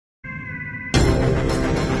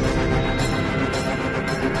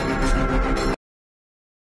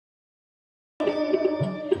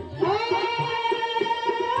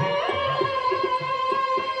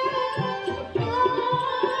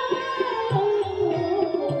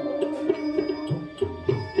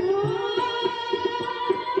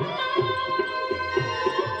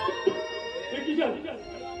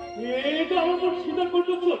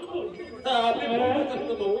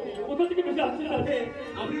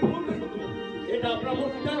এটা আপনার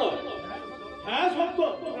মূর্তিটা নয়। হ্যাঁ সত্য,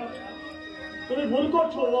 তুমি ভুল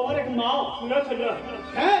করছো। আমার এক মা।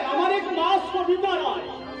 হ্যাঁ, আমার এক মা সবিতা রায়।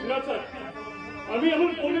 আমি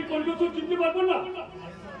আমার বোনের কণ্ঠ চিনতে পারবো না।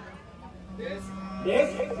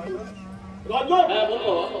 রঞ্জন, হ্যাঁ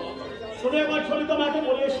বলবো। শুনে আমার সবিতা মাকে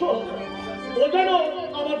বলে এসো ও যেন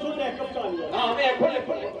আমার জন্য এক কাপ চা নিয়ে আসে। আমি এখন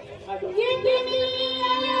লিখবো।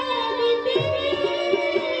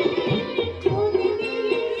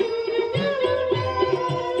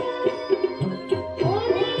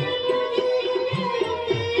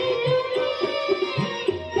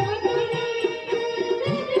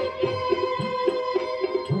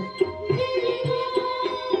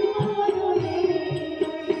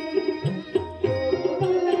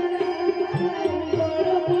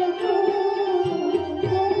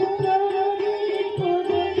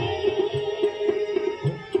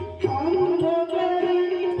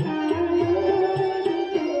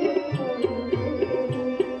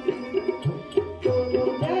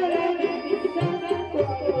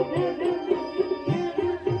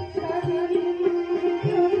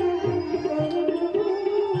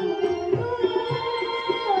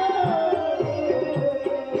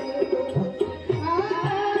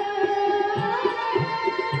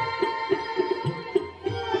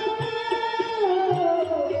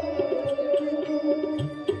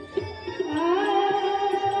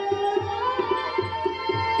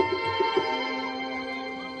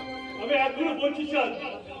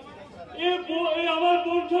 আমার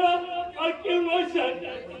বোন ছাড়া আর কেউ নয় স্যার।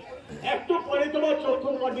 একটু পরে তোমার চোখ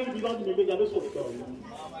পাটির বিবাদ মিটে যাবে। সত্য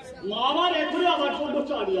মা আমার এখনই আমার জন্য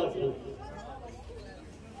চা নিয়ে আসবে।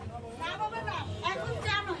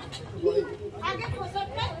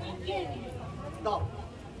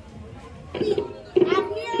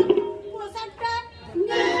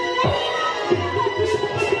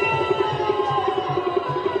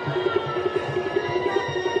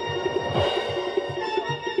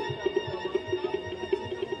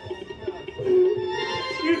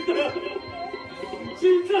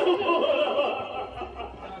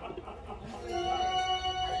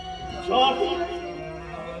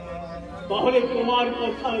 তাহলে তোমার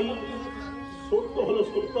কথাই সত্য হলো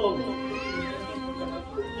সত্য,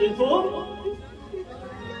 কিন্তু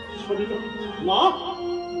মা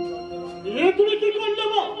তুমি কি করলে?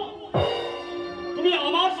 তুমি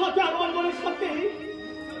আমার সাথে আমার বোনের সাথে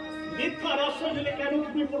মিথ্যার আশ্রয় দিলে কেন?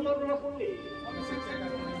 তুমি প্রতারণা করলে?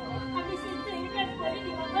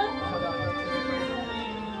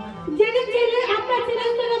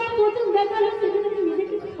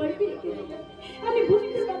 আমি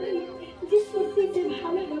বুঝতে পারি যে সত্যি যে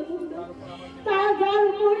ভালো তার যার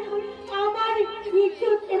উপর আমার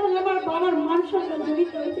ইজ্জত এবং আমার বাবার মান সম্মান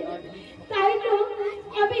জড়িত হয়েছে। তাই তো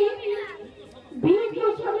আমি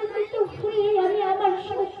আমি আমার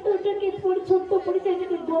সত্যটাকে ছোট্ট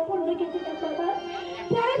পরিচয়টাকে গোপন রেখেছিলাম বাবা।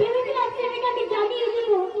 পরে ভেবেছিলাম আমি জানিয়ে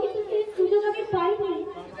দেবো, কিন্তু সেই সুযোগ আমি পাইনি।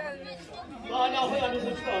 আমি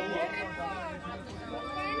বুঝলাম,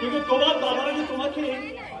 কিন্তু তোমার বাবারা যে তোমাকে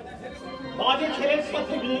বাজে ছেলের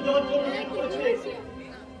সাথে বিয়ে দেওয়ার জন্য ঠিক করেছে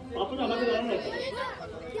তখন আমাকে জানো।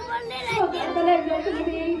 সকালবেলায় যখন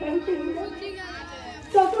আমি এই বাড়িতে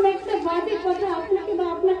তখন একটা বাজে কথা আপনাকে বা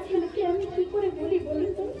আপনার ছেলেকে আমি কি করে বলি বলুন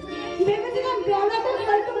তো? ভেবেছিলাম বেলাটা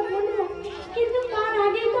হয়তো বলবো, কিন্তু তার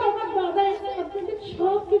আগেই তো আমার বাবা এসে আপনাদের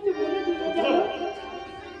সব কিছু বলে দিতে গেল।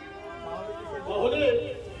 তাহলে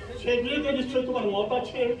সে বিয়েতে নিশ্চয়ই তোমার মত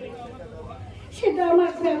আছে? সেটা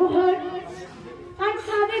আমার ব্যবহার আর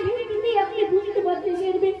সামনে ভেবে দিতেই আপনি বুঝতে পারছেন যে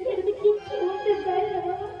এর ব্যক্তির কিচ্ছু বলতে চাই না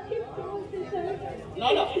বাবা, কিচ্ছু বলতে চাই না।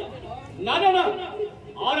 না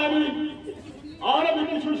আর আমি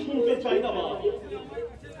কিছু শুনতে চাই না মা।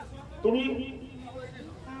 তুমি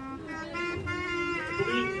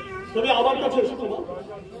আমার কাছে এসো মা।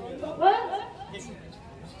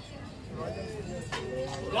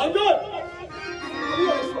 রঞ্জন,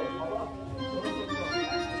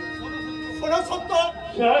 শোনো সত্য,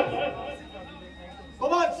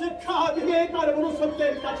 তোমার শিক্ষা বিবেক আর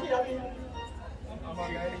মনুষ্যত্বের কাছে আমি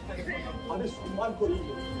সম্মান করি।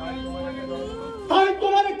 তাই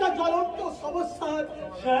তোমার একটা জ্বলন্ত সমস্যার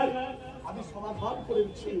আমি সমাধান করে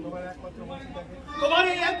দিচ্ছি। তোমার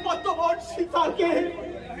এই একমাত্র বোন সীতাকে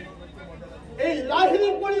এই লাহিড়ী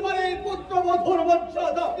পরিবারের পুত্রবধূর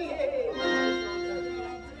মর্যাদা দিয়ে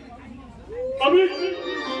আমি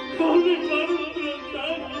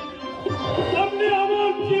আপনি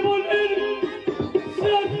আমার জীবনের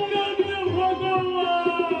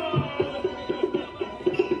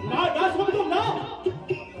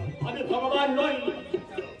আমি ভগবান নই,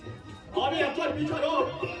 আমি একজন বিচারক।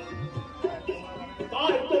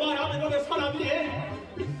 তাই তোমার আবেদনে সাড়া দিয়ে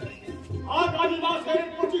আগামী মাসের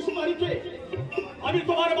 25 তারিখে আমি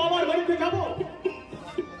তোমার বাবার বাড়িতে যাব,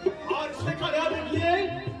 আর সেখানে আমি গিয়ে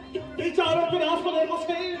বিচারকের আসনে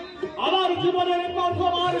বসে আমার জীবনের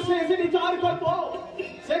প্রথমবার শেষ বিচার করব।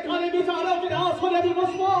 সেখানে বিচারকের আসনে আমি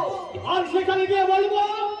বসবো, আর সেখানে গিয়ে বলবো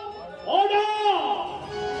অর্ডার,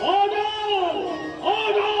 অর্ডার,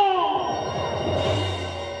 অর্ডার।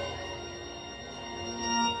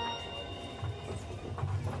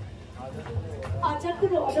 আচার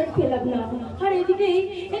কোনো অর্ডার পেলাম না, আর এদিকে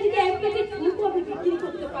এক প্যাকেট ফুলকো আমি বিক্রি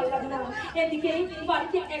করতে পারলাম না, এদিকে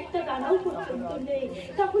বাড়িতে একটা দানাও পর্যন্ত নেই।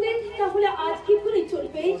 তাহলে আজ কি করে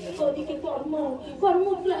চলবে? ওদিকে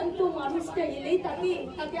কর্মক্লান্ত মানুষটা এলেই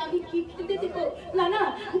তাকে আমি কি খেতে দেবো? না,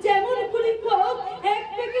 যেমন করে হোক এক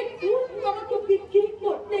প্যাকেট দুধ আমাকে বিক্রি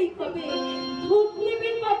করতেই হবে। ধূপ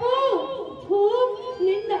নেবেন বাবু? ধূপ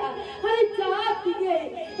নিন না। আরে যা দিয়ে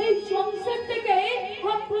এই সংসারটাকে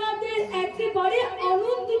আপনাদের একেবারে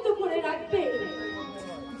আনন্দিত করে রাখবে।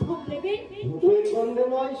 ধূপ নেবেন? ধূপের গন্ধে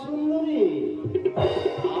নয় সুন্দরী,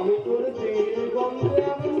 আমি তোর তেলের গন্ধে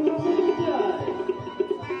আনন্দ পেতে চাই।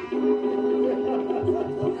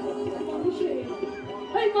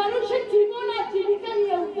 মানুষের জীবন আর জীবিকা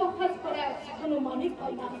নিয়ে উপহাস করা কোনো মানে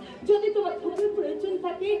হয় না। যদি তোমার ধূপের প্রয়োজন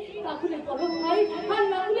থাকে তাহলে বড় ভাই, আর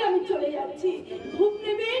না হলে আমি চলে যাচ্ছি। ধূপ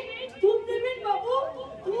নেবেন? ধূপ নেবেন বাবু?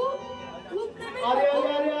 ধূপ নেবেন? আরে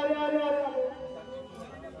আরে আরে আরে আরে আরে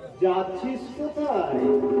যাচ্ছিস কোথায়?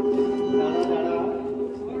 দাঁড়া,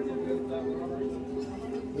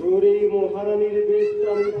 তোর এই মহারানীর বেশ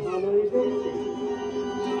আমি ভালোই দেখছি।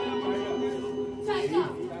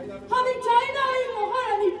 আমি চাই না এই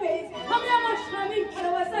মহারানীর বেশ। আমি আমার স্বামীর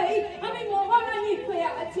ভালোবাসায় আমি মহারানী হয়ে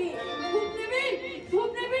আছি। ধূপ নেবেন? ধূপ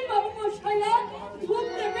নেবেন বাবু মশাইয়া? ধূপ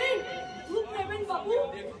নেবেন? ধূপ নেবেন বাবু?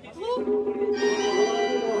 ধূপ।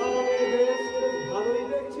 মহারানীর বেশ ভালোই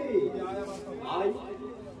দেখছি।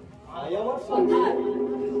 আয় আমার সঙ্গে।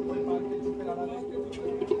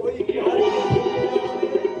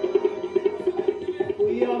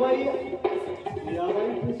 তুই আমায়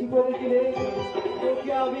খুশি করে দিলে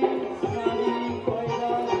তোকে আমি শাড়ি গয়না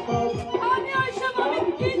সব আমি ওইসব আমি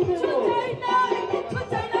কিচ্ছু চাই না, কিচ্ছু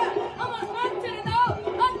চাই না। আমার হাত ছেড়ে দাও,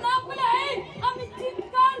 আর না হলে আমি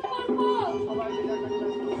চিৎকার করবো।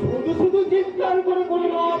 শুধু চিৎকার করে কোনো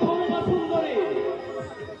লাভ হবে না সুন্দরী।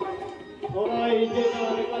 সবাই যে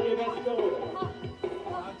যার কাজে ব্যস্ত।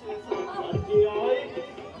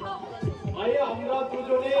 আয় আমরা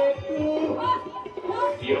দুজনে একটু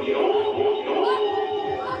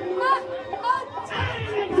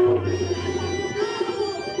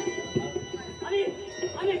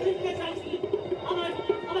আমি কিনতে চাইছি, আমার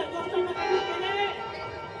 10 টাকা কিনে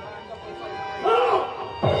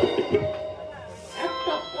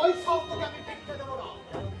একটা পয়সাও তোকে আমি কিনতে দেবো না।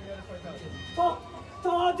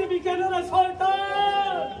 তা দেবী কেন রে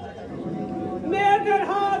সরকার? মেয়েদের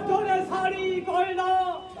হাত ধরে শাড়ি গয়না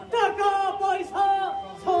টাকা পয়সা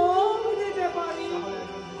সব দিতে পারি,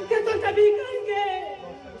 কিন্তু বিকাশকে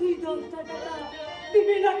তুই 10 টাকা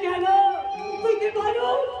দিবি না কেন? তুই কি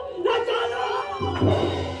মানুষ না জানো?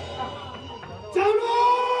 জানো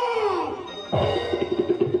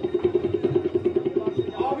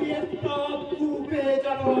আমি একটা পূর্বে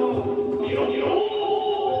জানো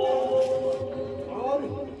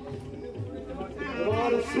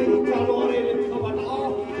আর সেই জানোয়ারের খাবারটা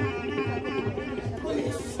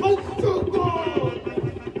সহ্য কর।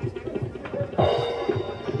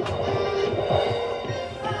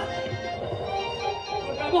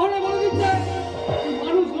 ব্যবহারে বলে দিচ্ছে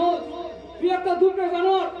মানুষ নয়, তুই একটা দুর্গে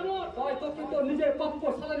জানোয়ার, তাই তো কিন্তু নিজের প্রাপ্য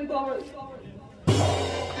সাজা দিতে হবে।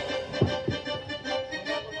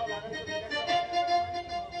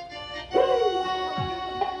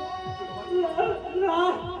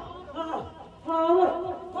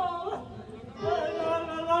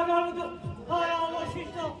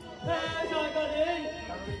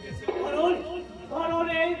 কারণ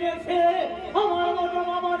এই দেশে আমার মতো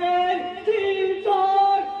আমাদের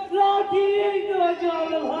 3 লাঠি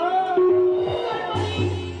জল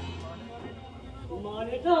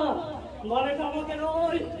মানেটা আমাকে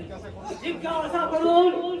নয়, জিজ্ঞাসা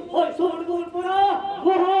করুন ওই সুরগুল পুরা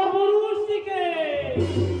মহাপুরুষটিকে,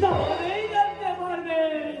 তাহলেই জানতে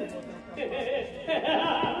পারবেন।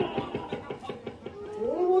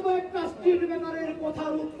 তোর মতো একটা স্ট্রিট ব্যানারের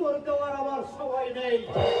কথার উত্তর দেওয়ার আমার সময় নেই।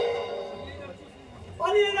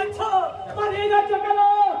 পালিয়ে যাচ্ছ কেন?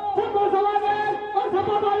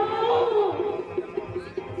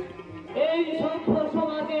 এই সভ্য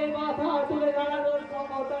সমাজের মাথা তুলে দাঁড়ানোর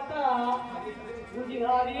ক্ষমতাটা বুঝি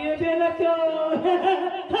হারিয়ে ফেলেছ।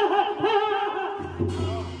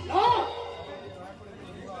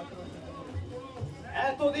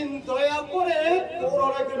 এতদিন দয়া করে তোর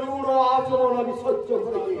অনেক রূঢ় আচরণ আমি সহ্য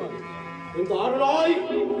করেছি, কিন্তু আর নয়।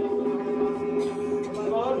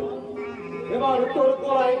 এবার তোর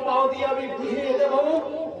গলায় পাও দিয়ে আমি বুঝিয়ে দেব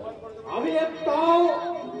আমি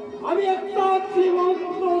একটা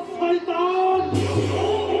জীবন্ত শয়তান।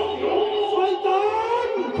 শয়তান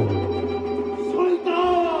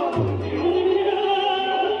শয়তান।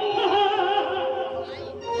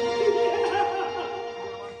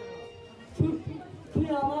 তুই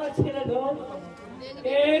আমার ছেলে ধর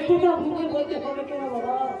একটুটা মুখে বলতে হবে কেন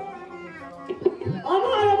বাবা?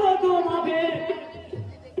 আমার মতো মাপে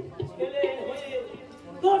ছেলে হয়ে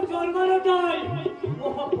তোর জন্মানোটাই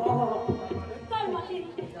মহাপাপ। তার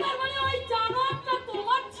মানে ওই জানোয়ারটা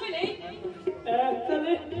তোমার ছেলে?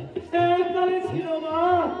 এককালে ছিল মা।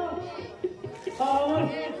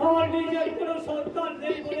 আমার নিজের কোনো সন্তান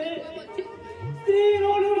নেই বলে স্ত্রীর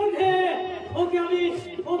অনুরোধে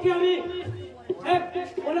ওকে আমি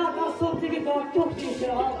ওনার আশ্রম থেকে দত্তক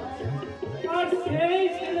দিয়েছিলাম। আর সেই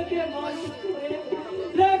ছেলেকে মানুষ করে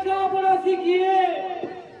লেখাপড়া শিখিয়ে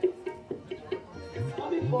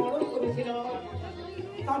আমি বড় করেছিলাম।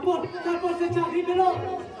 তারপর সে চাকরি পেল,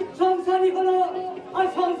 সংসারই হলো, আর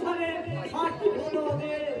সংসারে হাঁটি হলো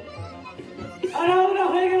ওদের। আর আমরা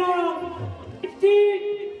হয়ে গেলাম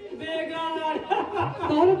বেগার।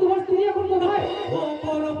 তাহলে তোমার স্ত্রী এখন কোথায়? ও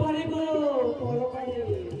বড় পারে গো, বড় পারে।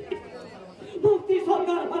 মুক্তি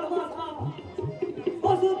সরকার ভালোবাসা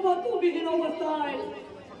অসুস্থবিহীন অবস্থায়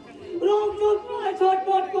রোগ যন্ত্রণায়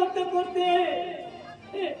ছটফট করতে করতে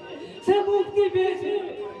সে মুক্তি পেয়েছে।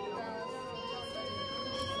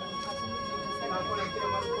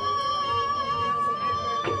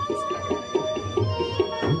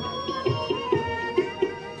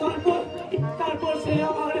 তারপর সে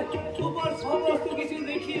আমার উপর সমস্ত কিছু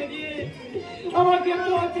দেখিয়ে দিয়ে আমাকে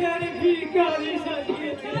পথে আনে ভিখারি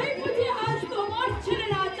সাজিয়েছে। বুঝি আজ তোমার ছেলে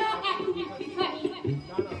রাজা এখনই ভিখারি?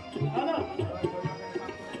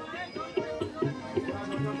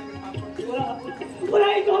 ওরা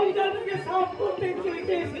এই জমিদারকে সাফ করতে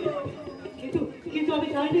চেয়েছিল, কিন্তু আমি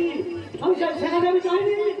চাইনি। সেখানে আমি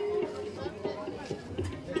চাইনি।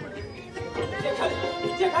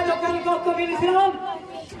 যেখানে ওখানে দত্তক এনেছিলাম,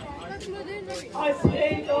 আর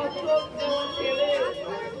সেই দত্তক নেওয়া ছেলে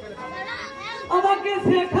আমাকে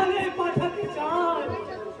সেখানে পাঠাতে চায়।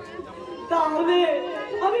 তাহলে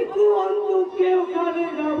আমি কোন দুঃখে ওখানে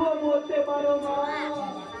যাবো বলতে পারো না?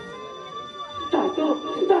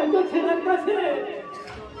 তাই তো ছেলের কাছে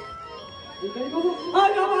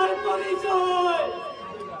আজ আমার পরিচয়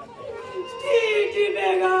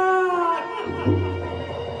বেগার।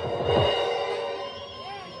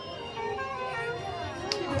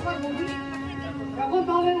 এখন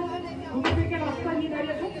তাহলে রাস্তা নিয়ে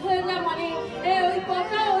দাঁড়িয়েছে না মানে ওই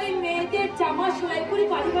কথা, ওই মেয়েদের জামা সেলাই করে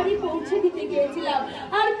বাড়ি বাড়ি পৌঁছে দিতে গিয়েছিলাম।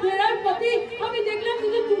 আর ফেরার পথে আমি দেখলাম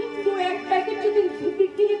শুধু এক প্যাকেট যদি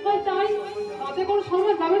বিক্রি হয় তাই। তাতে কোনো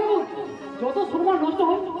সম্মান যাবে না। যত সম্মান নষ্ট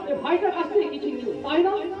হয় এই ভাইটার কাছ থেকে কিছু নিল, তাই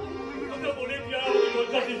না?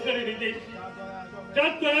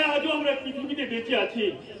 যার দ্বারা আজও আমরা পৃথিবীতে বেঁচে আছি।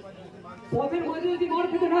 পথের মাঝে যদি মার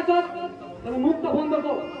খেতে না চাস তাহলে মুখটা বন্ধ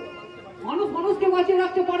কর। মানুষকে বাঁচিয়ে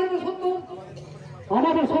রাখতে পারে না সত্য,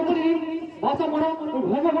 আমাদের সকলে বাঁচা মরা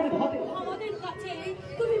ভগবানের হাতে। আমাদের কাছে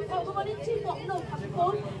তুমি ভগবানের চেয়ে মগ্ন থাকো,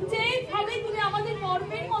 যেভাবে তুমি আমাদের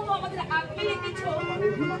মর্মের মতো আমাদের আগলে রেখেছো।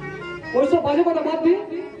 ওইসব বাজে কথা বাদ দিয়ে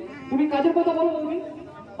তুমি কাজের কথা বলো। তুমি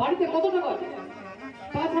বাড়িতে কত টাকা?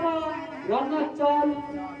 তাছাড়া রান্নার চাল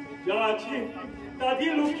যা আছে তা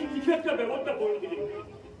দিয়ে লক্ষ্মী কিছু একটা ব্যবস্থা করে দিলে।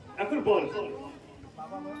 এখন বল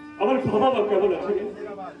আমার বাবা মা কেমন আছে?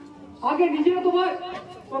 আগে নিজেরা তো ভাই,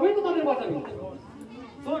 তবেই তো তাদের বাঁচাবে।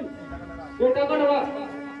 শোন, এই টাকাটা রাখ,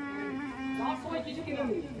 তার সময় কিছু কিনে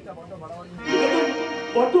নিবি।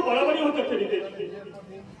 বড্ড বাড়াবাড়ি হচ্ছে রিতেশ।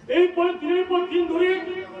 এই পরে দিনের পর দিন ধরে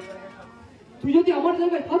তুই যদি আমার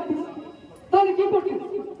জায়গায় থাকতিস তাহলে কি করতিস?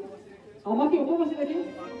 আমাকে উপবাসে রেখে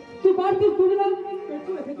তুই পারতিস বুঝলাম,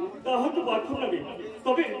 তা হয়তো পারতাম না,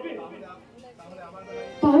 তবে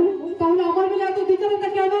তাহলে আমার বেলা এত বিচারতা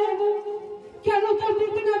কেন? কেন তোর দিন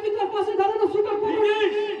থেকে আমি তোর পাশে দাঁড়ানো সুযোগ পাবো না?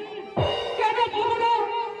 কেন পাবো না?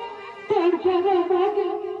 তোর বাবা মাকে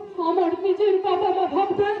আমার নিজের বাবা মা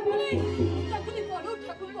ভাববে।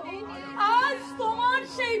 আজ তোমার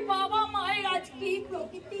সেই বাবা মায়ের আজ কি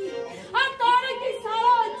প্রকৃতি, আর তার কি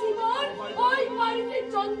সারা জীবন ওই বাড়িতে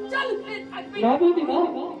চঞ্চল হয়ে থাকবে? না দিদি না,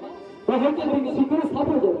 হয়তো শিখরে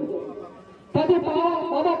স্থাপন যাবে। তাদের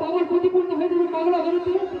বাবা বাবার প্রতিপূর্ণ হয়ে যাবে পাগলা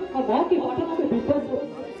বেরোতে, আর মাকে পাঠাতে বিশ্বাস করে।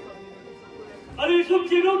 আরে এসব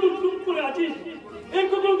জেনেও তুই চুপ করে আছিস, এই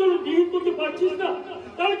কথা তোর বিহিত করতে পারছিস না।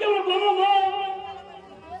 তাহলে কি আমার বাবা মা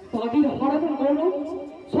তাদের হারানোর গৌরব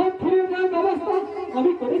সব ফিরে দেওয়ার ব্যবস্থা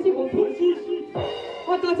আমি করেছি বলছি।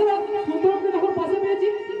 আর তাছাড়া সুন্দরকে যখন পাশে পেয়েছি,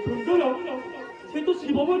 সুন্দর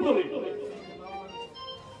তোলে।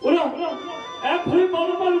 ওরা এক হয়ে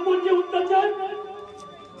বাবার উপর যে অত্যাচার,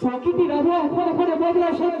 প্রকৃতির আবহাওয়া ক্ষণে ক্ষণে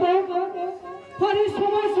বদলায় সত্য, আর এই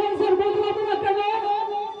সময় সংসার বদলাবে না কেন?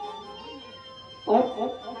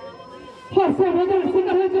 সে বদল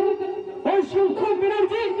শিকার হয়েছে ওই সুলতান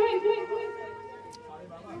ব্যানার্জি।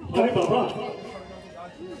 আরে বাবা,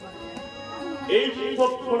 এই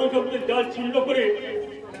সব ষড়যন্ত্রের জাল ছিন্ন করে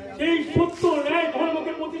সেই সত্য ন্যায়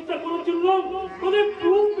ধর্মকে প্রতিষ্ঠা করার জন্য তোদের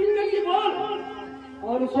প্রুফ বিদ্যা কি বল?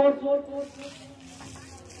 আর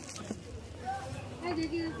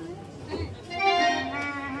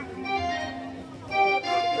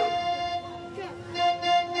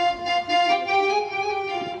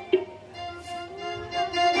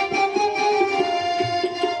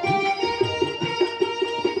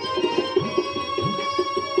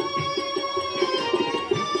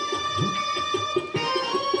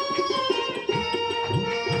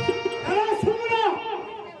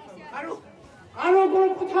আরো কোনো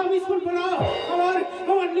কথা আমি শুনবো না।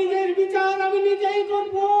 আমার নিজের বিচার আমি নিজেই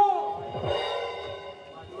করবো।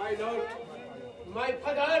 মাই লর্ড, মাই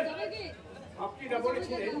ফাদার, আপনারা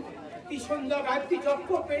বলেছিলেন কি সন্ধ্যা গায়ত্রী জপ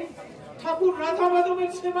করবে, ঠাকুর রাধা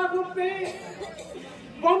মাধবের সেবা করবে,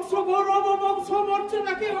 বংশ গৌরব ও বংশ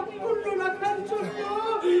মর্যাদাকে অক্ষুণ্ণ রাখার জন্য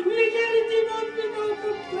নিজের জীবন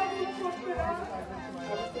উৎসর্গ করবে না।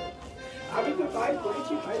 আমি তো তাই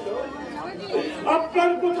করেছি ভাই লর্ড।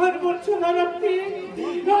 আপনার কথার মর্যাদা রাখতে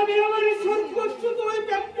আমি আমার সর্বোচ্চ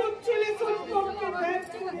ব্যক্ত ছেলে সম্পর্কে মেজ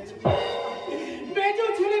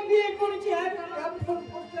ছেলে বিয়ে করেছি। আর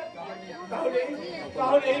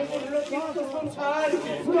তাহলে এই মূল্যযুক্ত সংসার,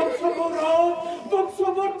 বংশ গৌরব, বংশ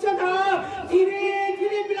মর্যাদা ধীরে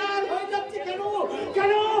ধীরে বিরাট হয়ে যাচ্ছে কেন?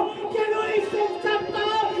 কেন কেন এই সংসারটা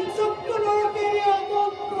সত্য লোকে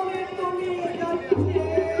অবক্ষরে তলিয়ে যাচ্ছে?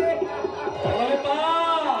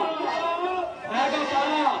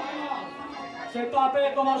 সে পাপে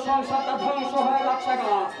তোমার সংসারটা ধ্বংস হয়ে যাচ্ছে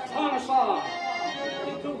গা, ধ্বংস।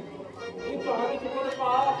 কিন্তু আমি তো কোনো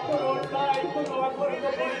পাপ, কোনো অন্যায়, কোনো অপরাধ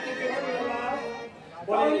করিনি না।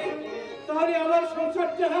 তাহলে আমার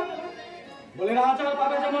সংসারটা বলে রাজার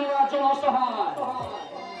পাপে যেমন রাজ্য নষ্ট হয়,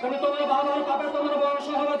 তেমনি তোমার বাবার পাপে তোমার বংশ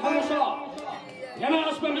হবে ধ্বংস। নেমে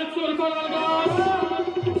আসবে মৃত্যুর করার গাছ,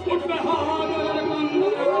 উঠবে হাহাকারের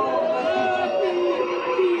কন্দর।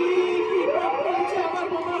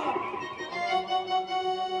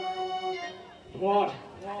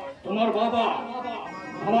 তোমার বাবা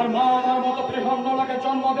আমার মা আমার মতো বৃহন্নলাকে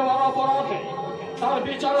জন্ম দেওয়ার অপরাধে তার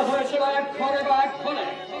বিচার হয়েছিল এক ঘরে বা এক ঘরে।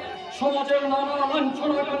 সমাজের নানা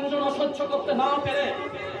লাঞ্ছনা গঞ্জনা সহ্য করতে না পেরে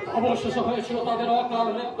অবশেষে হয়েছিল তাদের অকাল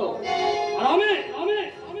মৃত্যু। আর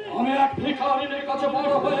আমি এক ভিখারিনীর কাছে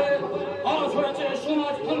বড় হয়ে আজ হয়েছে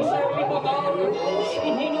সমাজ ধ্বংসের উপকার।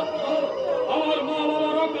 শুধুমাত্র আমার মা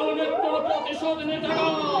বাবার অকাল মৃত্যুর প্রতিশোধ নিতে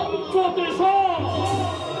প্রতিশোধ।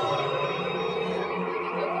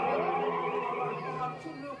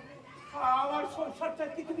 আমার সংসারটা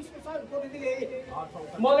কি তুমি শ্মশান করে দিলে?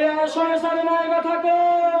 বলে আর সংসার নাই কথা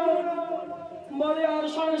বলে আর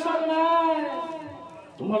সংসার নাই।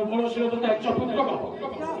 তোমার বড় ছিল তো একটা পুত্র,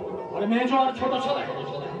 আর মেজ আর ছোট ছেলে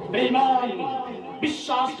বেঈমান,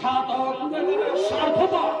 বিশ্বাসঘাতক,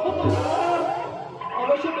 স্বার্থপর।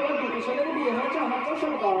 অবশ্য তোমার দুটি ছেলের বিয়ে হয়েছে, আমার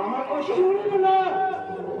পছন্দ করো, আমার পছন্দ না।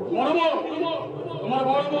 তোমার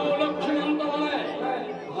বড় বউ লক্ষ্মীমন্ত বলে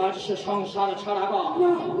আর সে সংসার ছাড়াবা।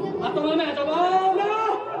 আর তোমার মেয়ে যাবো না,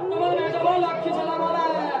 তোমার মেয়ে যাবো লক্ষ্মী ছেলে বলে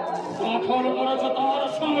কখন করেছ তোমার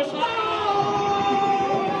সংসার।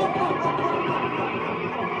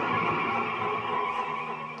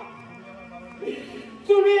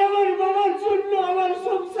 তুমি আমার বাবার জন্য আমার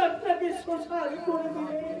সংসারটাকে শ্মশান করে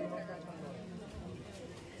দিলে।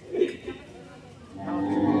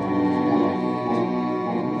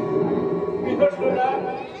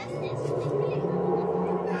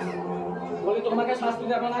 বলে তোমাকে শাস্তি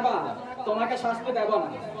দেবো না বা তোমাকে শাস্তি দেবো না।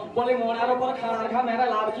 বলে মরার উপর খাড়ার ঘা মেরে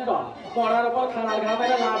লাভ কি গো? মরার উপর খাড়ার ঘা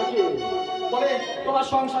মেরে লাভ কি? বলে তোমার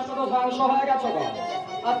সংসারটা তো ধ্বংস হয়ে গেছে গো।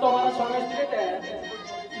 আর তোমার স্বামী স্ত্রীতে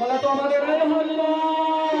বলে তোমাদের এই হরিণ,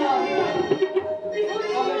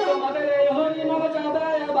 বলে তোমাদের এই হরিণ যাবে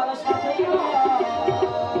এবার সাথে।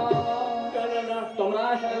 তোমরা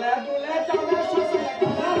হেলে দুলে যাবে শ্বশুর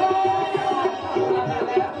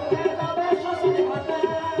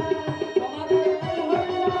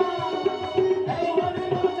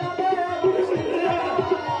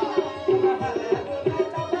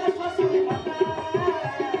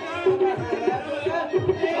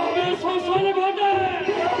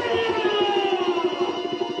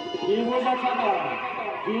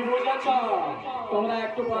কি বুঝেছ? তোমরা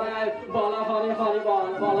একটু পরে বলা হরি হরি বল,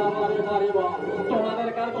 বলা হরি হরি বল। তোমাদের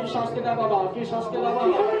কার কি শাস্তি দেবো? কি শাস্তি দেবো?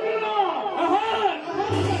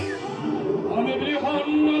 আমি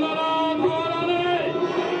বৃহন্নলারাধরণে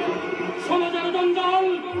সমাজের জঞ্জাল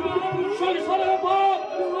সংসারের পাপ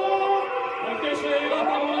দেশের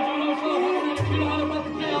অপামর জনসাধারণের ঘৃণার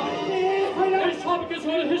প্রক্রিয়া এই সব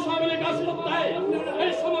কিছুর হিসাব নিকাশ করতে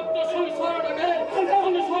এই সমস্ত সংসারটাকে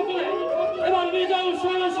আমি সকলে এবার নিজেও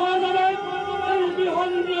শেষ হয়ে যাবে এই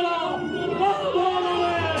বৃহন্নলারাধরণে।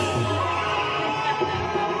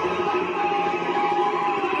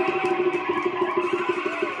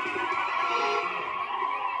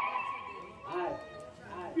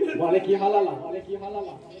 বলে কি হালালা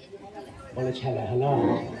বলে ছেলে হালা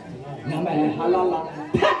নামে হালালা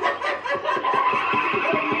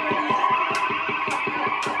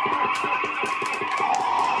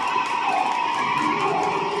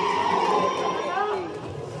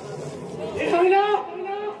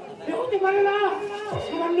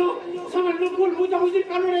সামান্য ভুল বুঝাবুঝির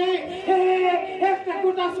কারণে একটা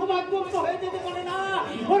গোটা সমাজ ধ্বংস হয়ে যেতে পারে না।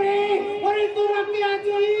 ওরে ওরে তোমাকে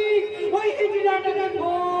আজই ওই হিজড়াটাকে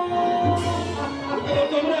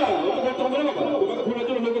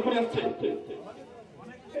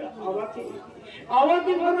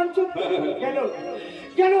আমাকে বরঞ্চ কেন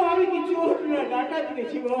কেন আমি কিছু ডাটা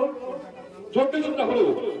দিয়েছি গো। ছোট্ট ছোট্ট হলো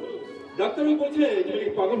ডাক্তারবাবু বলছে যে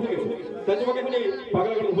পাগল হয়ে গেছে, তাই তোমাকে এখানে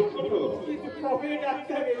পাগল করে ভর্তি করতে হবে। কবে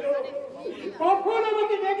ডাক্তার এলো, কখন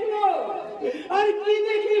আমাকে দেখলো, আর কি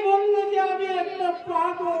দেখি বললো যে আমি একটা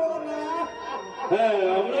পাগল। হ্যাঁ,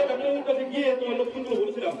 আমরা ডাক্তারবাবুর কাছে গিয়ে তোমার লক্ষণগুলো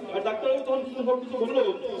বলেছিলাম, আর ডাক্তারবাবু তখন কিছু সব কিছু বললো।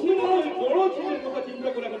 বড় ছেলের কথা চিন্তা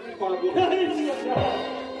করে এখন তুমি পাগল,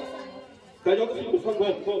 তাই যত শীঘ্র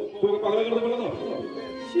সম্ভব তোমাকে পাগল করে বলো না।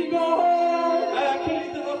 হ্যাঁ, এখন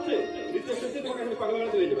রিতেশ আসছে, রিতেশ এসে তোমাকে এখন পাগল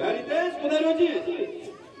করে দিয়ে যাবে। হ্যাঁ রিতেশ, কোথায় রয়েছিস?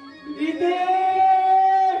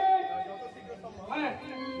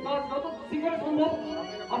 যত শীঘ্র সম্ভব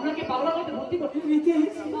আপনাকে পাগলা করতে ভর্তি করতে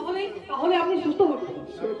তাহলে আপনি সুস্থ হবেন।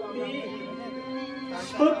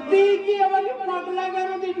 সত্যি কি আমাকে পাগলা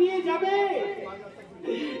গারদে নিয়ে যাবে,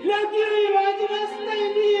 নাকি ওই মাঝ রাস্তায়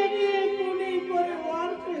নিয়ে গিয়ে গুলি করে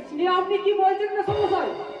মারবে? আপনি কি বলছেন না সমস্যা?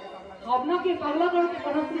 আপনাকে পাগলা করতে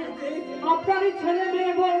পাঠাচ্ছি আপনারই ছেলে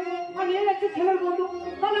মেয়ে বল আর এর একটা ছেলের বন্ধু,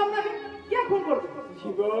 তাহলে আপনাকে কে খুন করবে?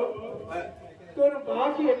 শিব, তোর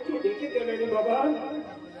মাকে একটু দেখে দেবে রে বাবা।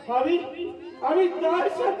 আমি তার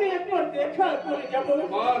সাথে একবার দেখা করে যাবো।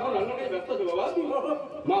 মা এখন রান্না নিয়ে ব্যস্ত আছে বাবা,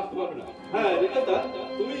 মা আসতে পারবে না। হ্যাঁ রিতেশ দা,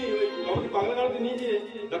 তুমি ওই বাবাকে পাগলা গারদে নিয়ে গিয়ে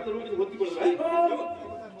ডাক্তারবাবুর কাছে ভর্তি করে দেবে।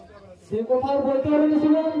 সে কথা আর বলতে পারবে না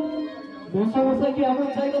ছিল, মশামশাইকে এমন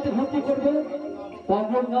জায়গাতে ভর্তি করবে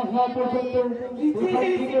পাগল না হওয়া পর্যন্ত ওখান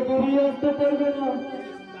থেকে বেরিয়ে আসতে পারবে না।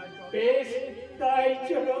 বেশ, তাই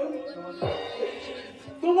চলো।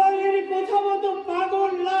 তোমার এই কথা মতো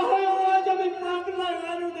পাগল না হয়ে আজ আমি পাগলা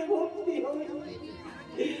গারদে ভর্তি হবে।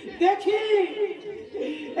 দেখি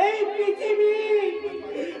এই পৃথিবী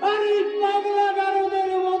আর এই পাগলা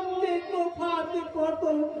গারদের মধ্যে তফাৎ কত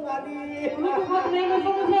পারি।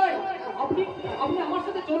 আপনি আমার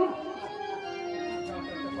সাথে চলুন।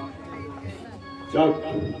 যাক,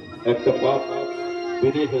 একটা পাপ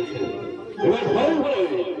বেরিয়ে ফেলছে। এবার ভালো ভালো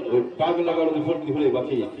ওই পাগলা গারদে ভর্তি হলে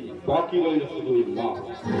বাকি রইল শুধু ওই মা।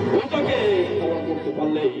 ওটাকে ক্ষমা করতে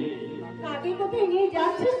পারলেই। কাকে কোথায় নিয়ে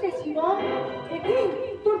যাচ্ছিস রে শিবা? দেখি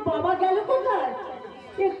তোর বাবা গেল কোথায়?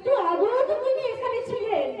 একটু আগেও তো তিনি এখানে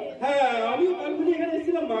ছিলেন। হ্যাঁ, আমি কালগুলি এখানে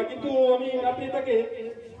এসেছিলাম মা, কিন্তু আপনি তাকে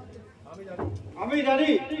আমি জানি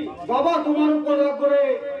বাবা তোমার উপর রাগ করে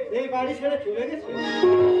এই বাড়ি ছেড়ে চলে গেছে।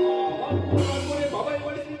 বাবা এই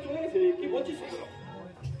বাড়ি ছেড়ে চলে গেছে? কি বলছিস?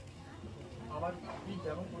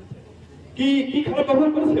 কি কি খারাপ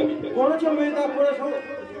ব্যবহার করেছি আমি? করেছো মেয়েটা করেছো।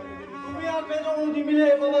 তুমি আর মেজবৌদি মিলে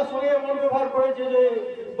বাবার সঙ্গে এমন ব্যবহার করেছে যে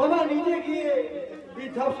বাবা নিজে গিয়ে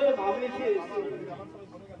বৃদ্ধাশ্রমে নাম লিখিয়ে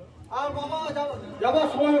আর বাবা যাবার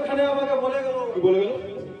সময় ওখানে আমাকে বলে গেল, কি বলে গেল?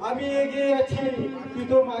 আমি এগিয়ে যাচ্ছি, তুই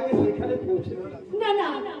তো মাকে সেখানে পৌঁছে। না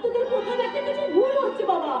তোদের কোথাও একটা কিছু ভুল হচ্ছে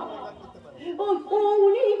বাবা।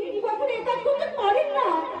 উনি কখন এটা করতে পারেন না।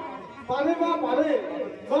 পারে মা পারে,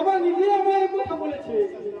 বাবা নিজে আমায় কথা বলেছে।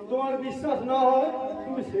 তোমার বিশ্বাস না হয়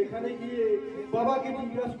তুমি সেখানে গিয়ে বাবাকে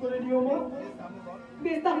জিজ্ঞাসা করে নিও মা।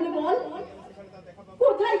 বেশ, তাহলে বল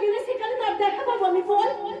কোথায় গেলে সেখানে তার দেখা পাবো আমি, বল।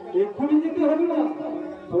 এক্ষুনি যেতে হবে না,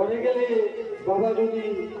 পরে গেলে বাবা যদি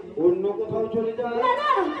অন্য কোথাও চলে যায়। না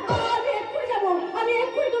আমি এক্ষুনি যাবো, আমি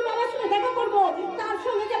এক্ষুনি তোর বাবার সঙ্গে দেখা করবো। তার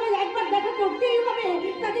সঙ্গে যাবে, একবার দেখা করতেই হবে।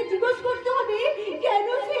 তাকে জিজ্ঞেস করতে হবে কেন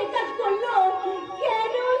সে কাজ করলো,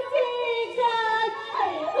 কেন সে কাজ।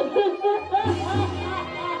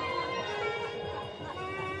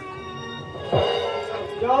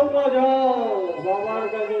 যাও মা যাও, বাবার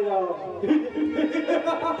কাছে যাও।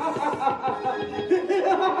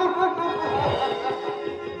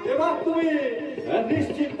 এবার তুমি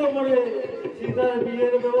করে সীতার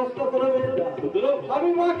বিয়ের ব্যবস্থা করবে। আমি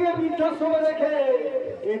মাকে বৃদ্ধাশ্রমে রেখে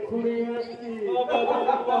এক্ষুনি আসছি।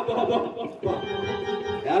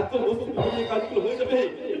 এত বস্তু কাজগুলো হয়ে যাবে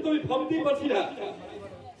কিন্তু আমি ভাবতেই পারছি না।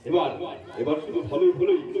 এবার শুধু ভালোই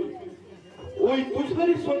ভালোই ওই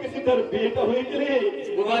তুষারের সঙ্গে সীতার বিয়েটা হয়ে গেলে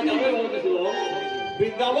কোথায় যাবে বলতেছিল?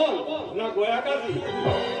 বৃন্দাবন না গয়াকাশি?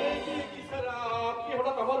 আপনি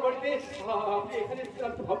হঠাৎ আমার বাড়িতে, আপনি এখানে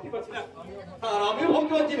ভাবতে পারছি না। আর আমি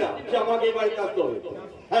ভাবতে পারছি না যে আমাকে এই বাড়িতে আসতে হবে।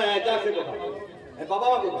 হ্যাঁ, যাচ্ছে কোথায়? বাবা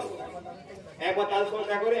মা কোথায়? একবার তার সঙ্গে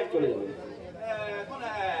দেখা করে চলে যাবে।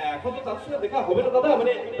 এখন তো তার সঙ্গে দেখা হবে না দাদা,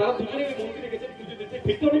 মানে তারা দুজনে মন্দিরে গেছে, দুজনে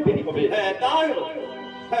ফিরতে অনেক দেরি হবে। হ্যাঁ, তাই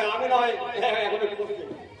হ্যাঁ, আমি না হয় এখন একটু বসেছি।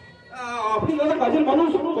 আপনি দাদা কাজের মানুষ,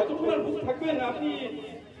 কতক্ষণ আর বসে থাকবেন? আপনি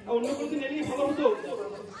অন্য কোনো দিন এলেই ভালো হতো।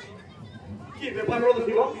 কি ব্যাপার হলো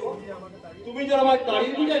শিব? তুমি যেন আমায়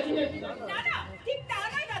তাড়িয়ে দিয়ে যাচ্ছ? না না, ঠিক তা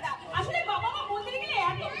নয় দাদা। আসলে বাবা মা মন্দিরে গেলে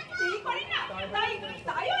এত দেরি করেন না,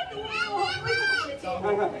 তাই হয়তো ওই কথা বলেছে।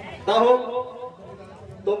 হ্যাঁ, তা হোক,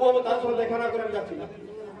 তবুও আমি তার সঙ্গে দেখা না করে আমি যাচ্ছি না।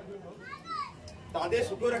 তাদের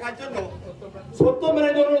সুখ রাখার জন্য সত্য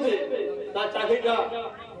মেনে জন্মে তার চাকরিটা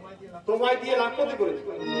তোমায় দিয়ে লাখপতি করেছে।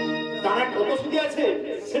 তারা কত সুখী আছে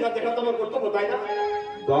সেটা দেখা তোমার কর্তব্য, তাই না?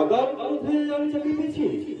 দাদার মধ্যে আমি চাকরি পেয়েছি।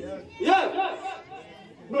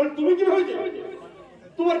 তুমি কি হয়েছে?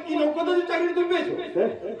 তোমার কি যোগ্যতা যে চাকরি তুমি পেয়েছো?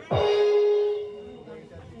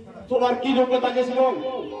 তোমার কি যোগ্যতা আছে?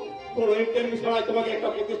 কোনো ইন্টারভিউ ছাড়াই তোমাকে একটা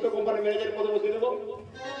প্রতিষ্ঠিত কোম্পানির ম্যানেজারের পদে বসিয়ে দেবো?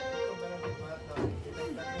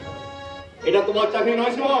 এটা তোমার চাকরি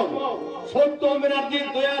নয় শিবম, সত্য ব্যানার্জির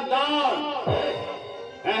দয়ার দান।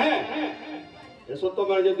 হ্যাঁ হ্যাঁ, সত্য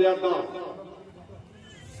ব্যানার্জির দয়ার দান।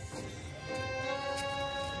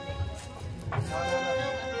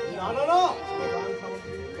 না না না,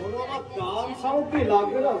 কোনো আমার দান সামগ্রী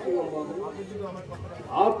লাগবে না শিবম বাবু।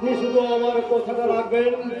 আপনি শুধু আমার কথাটা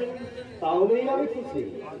রাখবেন, তাহলেই আমি খুশি।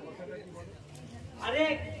 আরে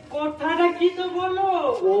কথাটা কি তো বলো?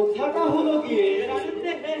 কথাটা হলো গিয়ে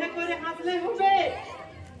করে হাসলে হবে।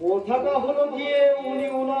 কথাটা হলো গিয়ে উনি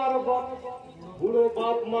ওনার বুড়ো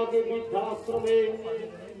বাপ মাকে বৃদ্ধাশ্রমে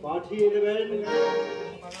পাঠিয়ে দেবেন,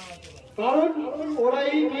 কারণ ওরা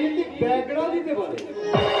এই মেয়েকে ব্যাগড়া দিতে পারে।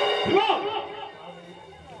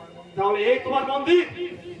 তাহলে এই তোমার মন্দির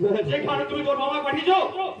যেখানে তুমি তোর বাবা পাঠিয়েছো?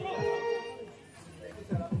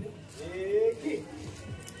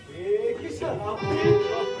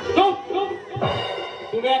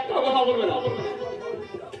 তুমি একটা কথা বলবে না।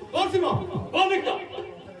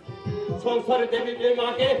 সংসারে দেবী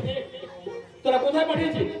মাকে তোরা কোথায়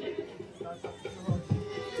পাঠিয়েছিস?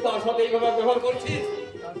 তার সাথে এইভাবে ব্যবহার করছিস?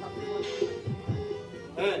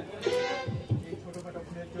 হ্যাঁ,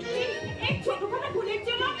 এই ছোটখাটো ভুলের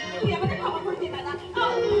জন্য তুই আমাকে ক্ষমা করে দে দাদা।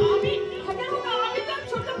 আমি তো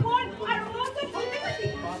ছোট বোন, আর ও তো বলতে পারি।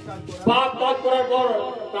 পাপ কাজ করার পর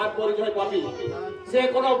তার পরিচয় পাবি। সে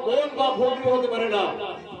কোনো বোন বা ভগ্নী হতে পারে না।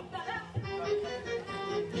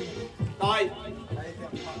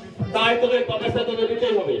 তাই তোদের পাপের তোদের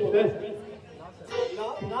দিতেই হবে।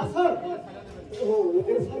 না স্যার,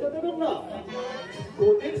 ওদের সাজা দেবেন না।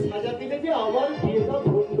 ওদের সাজা দিলে যে আমার বিয়েটা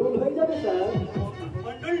ভণ্ডুল হয়ে যাবে স্যার।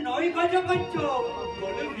 মন্ডল নয় কাজ করছো,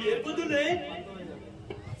 বলে বিয়ের বদলে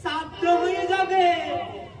শ্রাদ্ধ হয়ে যাবে।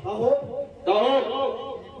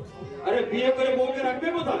 আরে বিয়ে করে বউকে রাখবে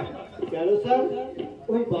কোথায়? কেন স্যার?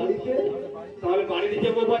 ওই বাড়িতে। তাহলে বাড়িতে যে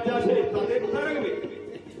বউ বাচ্চা আছে তাদের কোথায় রাখবে?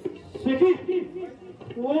 সে কি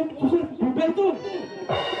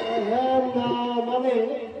হ্যাঁ, না মানে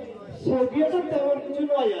সে বিয়েটা তেমন কিছু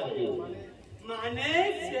নয় আর কি। মানে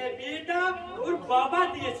সে বিয়েটা ওর বাবা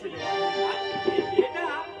দিয়েছিল, বিয়েটা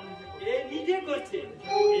এ নিজে করছে।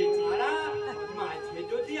 এছাড়া মাঝে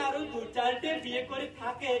যদি আরো দু চারটে বিয়ে করে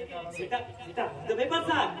থাকে সেটা হতে ব্যাপার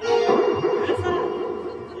স্যার। স্যার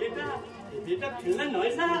এটা ফেলা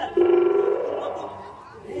নয় স্যার।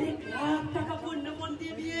 1 লাখ টাকা পণ্য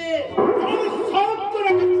দিয়ে বিয়ে।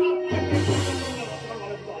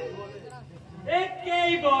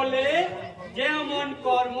 একেই বলে যেমন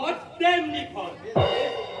কর্ম তেমনি ফল।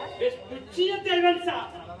 বেশ বুঝিয়ে দেবেন স্যার।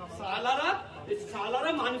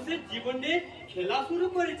 সালারা মানুষের জীবনে খেলা শুরু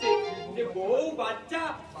করেছে, যে বউ বাচ্চা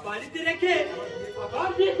বাড়িতে রেখে আবার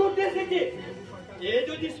বিয়ে করতে এসেছে। এ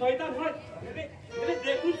যদি শয়তান হয়,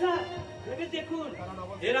 দেখুন স্যার, দেখুন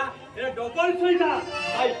এরা ডবল শয়তান।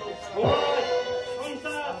 তাই সমাজ,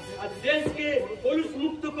 সংসার আর দেশকে কলুষ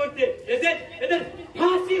মুক্ত করতে এদের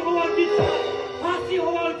ফাঁসি হওয়া উচিত, ফাঁসি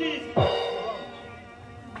হওয়া উচিত।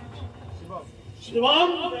 শিবম,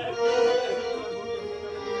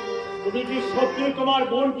 তুমি কি সত্যি তোমার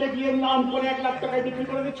বোনকে বিয়ের নাম করে 1 লাখ টাকায় বিক্রি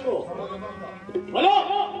করে দিচ্ছ? বলো,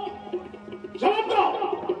 জবাব দাও।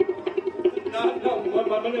 না,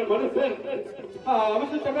 মানে স্যার আমি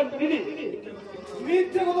তো টাকা দিইনি।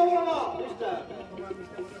 মিথ্যে কথা বলো না মিস্টার।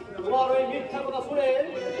 তোমার ওই মিথ্যা কথা শুনে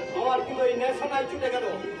আমার কিন্তু ওই নেশাটাই ছুটে গেল।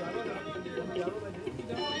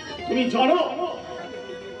 তুমি জানো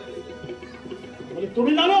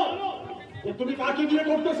তুমি জানো যে তুমি কাকে বিয়ে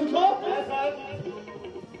করতে এসেছো? হ্যাঁ স্যার।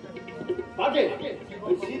 কাকে?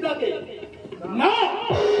 ওই সীতাকে। না,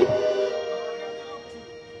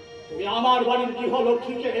 তুমি আমার বাড়ির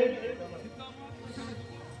গৃহলক্ষ্মীকে।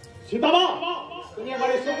 সীতামা, তুমি এবার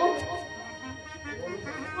এসো।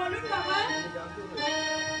 বলুন বাবা।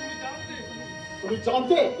 তুমি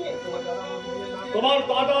জানতে তোমার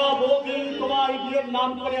দাদা বৌদি তোমার বিয়ের নাম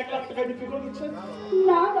করে 1 লাখ টাকা বিক্রি করে দিচ্ছে?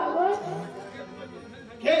 না বাবা,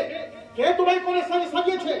 কে কে তোমায় করে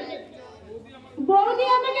সাজিয়েছে? বৌদি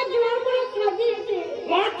আমাকে জোর করে সাজিয়েছে।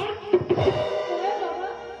 What? হ্যাঁ বাবা।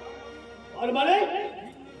 আর মানে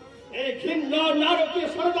এই ঘৃণ্য নারকীয়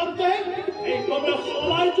ষড়যন্ত্রে এই তোমরা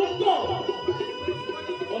সবাই যুক্ত।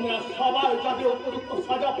 তোমরা সবাই যাতে উপযুক্ত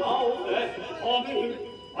সাজা পাও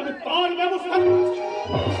আমি তার ব্যবস্থা করছি।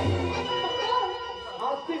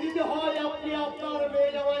 শাস্তি দিতে হয় আপনি আপনার মেয়ে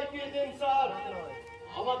জামাইকে দিন স্যার,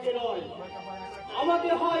 আমাকে নয়। আমাকে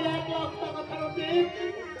হয় 1 লাখ টাকা ফেরত দিন,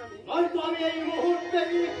 নয়তো আমি এই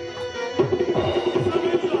মুহূর্তেই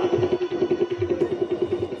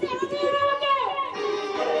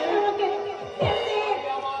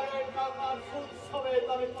আমার এই টাকার সুদ সমেত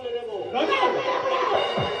আমি তুলে নেব।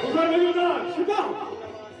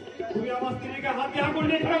 তুমি আমার স্ত্রীকে হাতে আগুন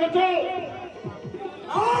নিয়ে খেলা করছো।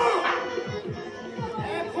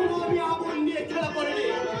 এখনো আমি আগুন নিয়ে খেলা করিনি।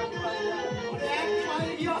 এক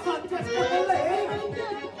পায়ে গিয়ে আসার চেষ্টা করলে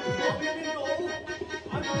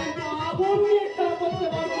আমি কিন্তু আগুন নিয়ে খেলা করতে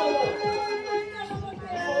পারবো।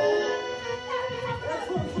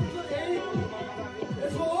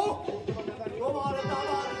 এসো, তোমার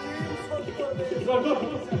দাদার ঋণ শোধ করবে।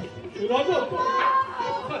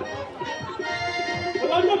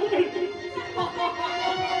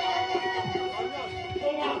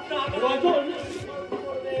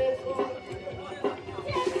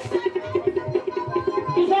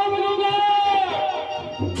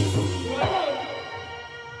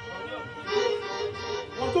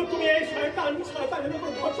 তুমি এই শয়তানের উপর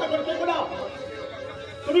ভরসা করে দেখো না।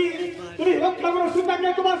 তুমি রক্ষা করো সীতাকে,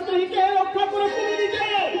 তোমার স্ত্রীকে রক্ষা করো তুমি নিজে।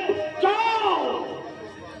 যাও।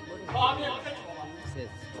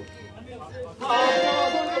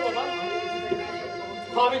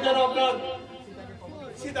 আমি যেন আপনার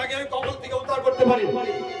সীতাকে আমি কবল থেকে উদ্ধার করতে পারি।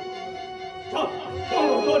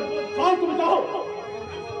 তুমি যাও।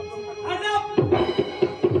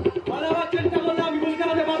 চিন্তা করলে আমি গুলি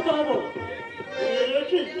চালাতে বাধ্য হবো।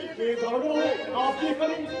 আপনি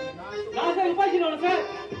এখানে না স্যার, উপায় ছিল না স্যার।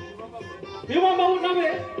 বিমান বাবুর নামে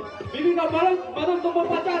বিভিন্ন মাদক দ্রব্য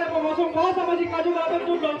পাচার এবং অসংখ্য অসামাজিক কার্যকলাপের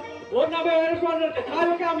জন্য ওর নামে তাই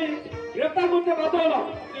ওকে আমি গ্রেপ্তার করতে বাধ্য হলাম।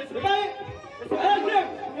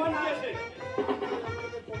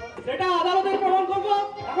 সেটা আদালতে প্রমাণ করবো।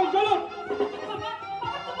 এখন চলুন। বাবা,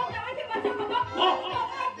 তোমার জামাইকে বাঁচাও বাবা।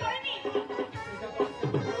 অপরাধ করেনি।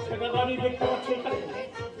 সেটা আমি দেখতে পাচ্ছি এখানে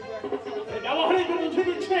ব্যবহারের জন্য বুঝে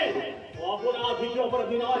দিচ্ছে অপরাধী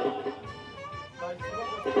অপরাধী নয়।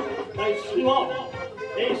 তাই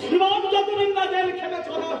এই সীমান্ত যতদিন না জেল খেতে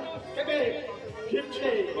খেতে ফিরছে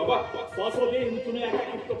বাবা ততদিন তুমি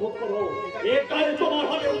একাকিত্ব ভোগ করো। এটাই তোমার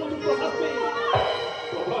হবে উপযুক্ত শাস্তি।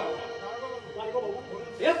 বাবা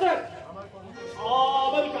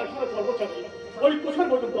আমার কারখানা কর্মচারী ওই কুষার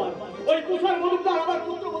মজুমদার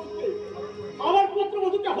আমার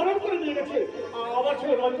পুত্রবধূকে হরণ করে নিয়ে গেছে। আমার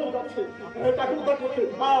ছেলে রঞ্জন যাচ্ছে তাকে উদ্ধার করছে।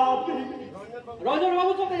 আপনি রঞ্জন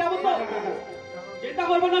বাবুর সাথে যাবো তো? চিন্তা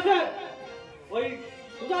করবেন না স্যার। ওই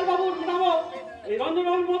সুজাল বাবুর নামও এই রঞ্জন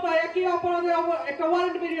বাবুর মতো একই অপরাধে একটা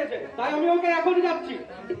ওয়ারেন্ট বেরিয়েছে, তাই আমি ওকে এখনই যাচ্ছি।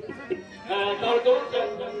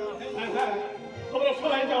 তোমরা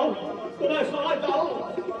সবাই যাও,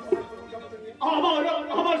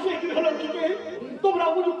 আমার সেই গৃহলক্ষ্মীকে তোমরা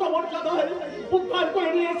উপযুক্ত মর্যাদায় উদ্ধার করে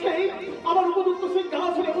নিয়েছে। আমার উপযুক্ত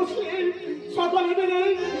সিংহাসনে বসিয়ে সকলে মিলে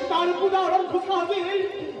তার পূজা আরম্ভ সাজে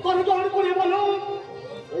করজোড় করে বলো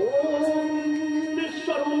ওম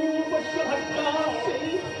বিশ্বরূপস্য ভক্তাস্তে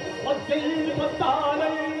মধ্যে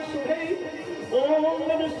পদ্মালয়ে শুভে। ওম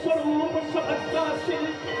বিশ্বরূপস্য ভক্তাস্তে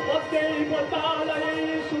মধ্যে পদ্মালয়ে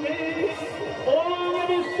শুভে। ওম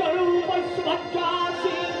বিশ্বরূপস্য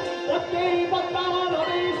ভক্তাস্তে মধ্যে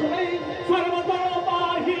পদ্মালয়ে শুভে। সর্বতো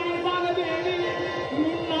পাহি বাগদেবী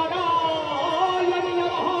নারায়ণী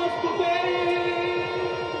নমস্তুতে।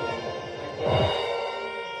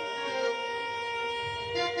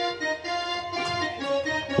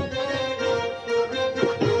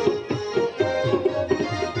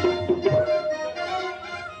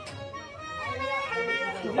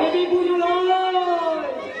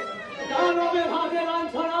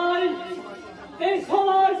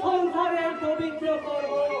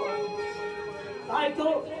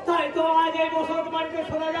 তাই তো আজ এই বসত বাড়িতে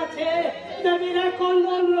শোনা যাচ্ছে দেবীর এক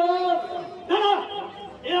কল্যাণ লোক। দাদা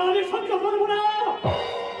এ আমি সহ্য করবো না,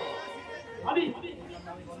 আমি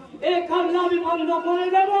এই কান্না আমি বন্ধ করে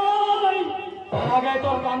দেব। আগে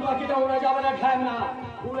তোর কান পাখিটা উড়ে যাবে না, ঠ্যাং না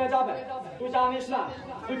উড়ে যাবে। তুই জানিস না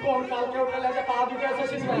তুই কোন কালকে উঠে লেগে পা দিতে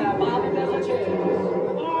এসেছিস? পা দিতে এসেছিস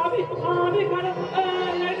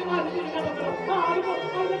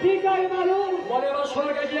বলে এবার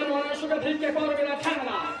স্বর্গে গিয়ে মনের সুখে ভিক্ষে করবে না, ঠ্যাং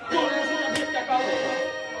না মনের সুখে ভিক্ষে করবে।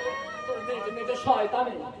 তোর নিজে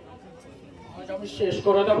শয়তানি আমি শেষ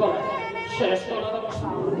করে দেবো, শেষ করে দেবো।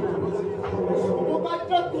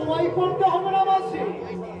 কাজটা তোমায় করতে হবে না মাসি,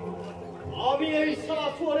 আমি এই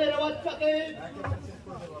শাশুড়ের বাচ্চাকে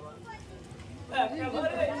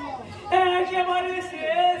একেবারে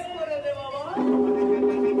শেষ করে দে বাবা।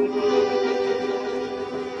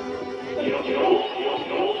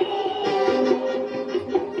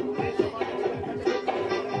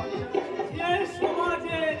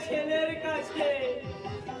 সমাজে ছেলের কাছে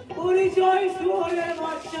পরিচয় শুয়োরের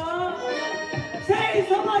বাচ্চা, সেই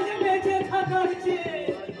সমাজে বেঁচে থাকার চেয়ে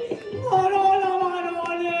মরণ আমার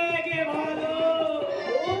অনেক ভালো।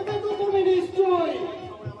 তুমি নিশ্চয়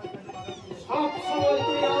সব সময়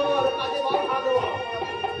তুই আমার কাছে বাধা দেওয়া,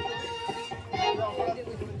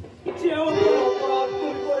 যে অপরাধ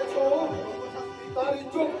তুমি করেছ তার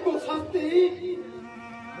যোগ্য শাস্তি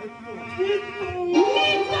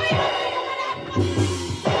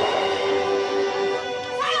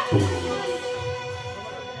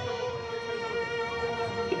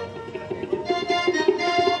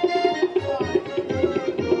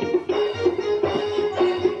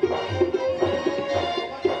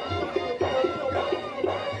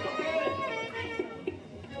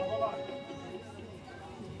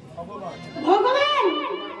ভগবান,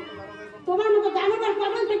 তোমার মতো দানবের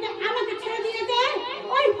কবল থেকে আমাকে ছেড়ে দিয়েছে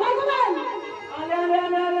ওই ভগবান।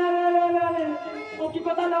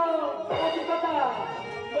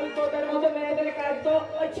 তোদের মতো মেয়েদের কাজ তো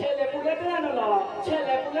ওই ছেলে পুলে বেড়ানো,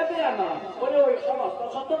 ছেলে পুলে বেড়ানো বলে ওই সমস্ত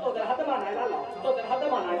সত্য তোদের হাতে মানায় না, তোদের হাতে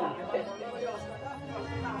মানায় না।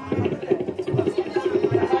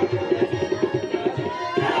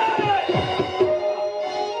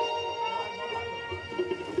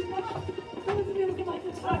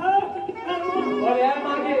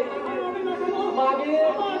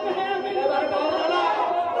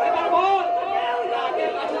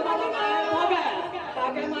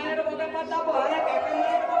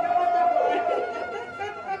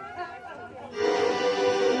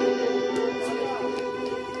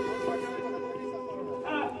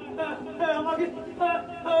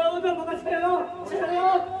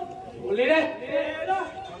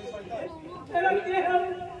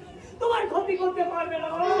 তোমার ক্ষতি করতে পারবে না।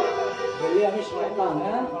 আমি শয়তান,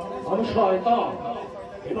 হ্যাঁ আমি শয়তান।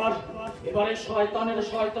 এবারে শয়তানের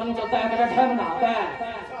শয়তানি যত একটা ঢেম না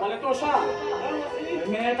তাহলে তো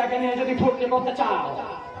মেয়েটাকে নিয়ে যদি ফুর্তি করতে চাও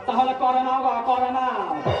তাহলে করে নাও গা, করে নাও।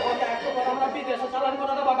 একটু করে আমরা বিদেশে চালান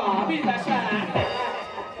করে দেবো গা, বিদেশে।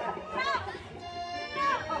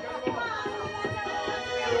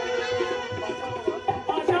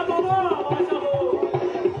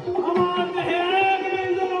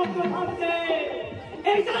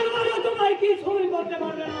 কিছুই করতে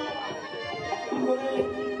পারবে না।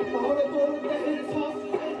 তাহলে তোর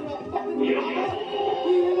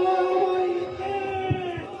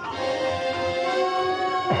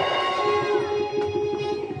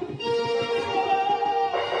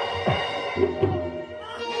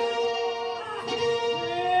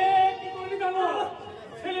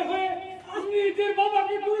ছেলে হয়ে নিজের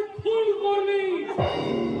বাবাকে তুই খুন করবি।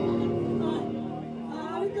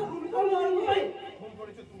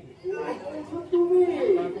 তুমি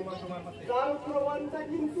তার প্রমাণটা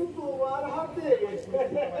কিন্তু তোমার হাতে।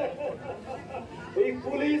 এই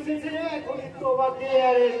পুলিশ এসে এখনই তোমাকে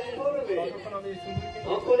অ্যারেস্ট করবে।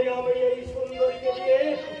 তখনই আমি এই সুন্দরীকে নিয়ে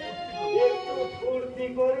একটু ফুর্তি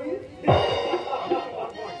করি।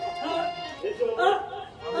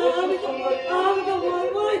 আমি তো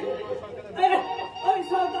বলবোই ওই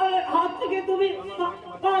সরকারের হাত থেকে তুমি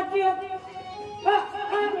বাঁচিয়ে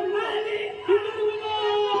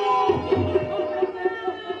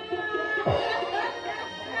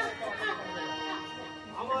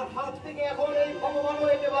আমার হাত থেকে এখন এই ভগবান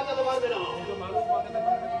একে বাঁচাতে পারবে না। কিন্তু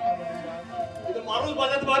মানুষ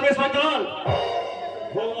বাঁচাতে পারবে শয়তান।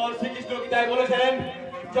 ভগবান শ্রীকৃষ্ণ গীতায় বলেছেন,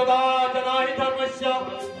 যদা জনা হি ধর্মস্য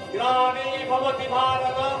গ্লানি ভবতি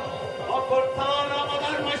ভারত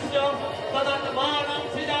অভ্যুত্থানমধর্মস্য তদাত্মাनं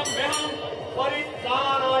সৃজাম্যহং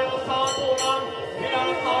পরিত্রাণায় সাধূনাং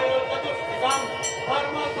বিনাশায় চতুষ্কৃতং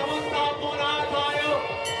ধর্ম সংস্থাপনার্থায়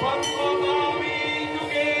সম্ভবামি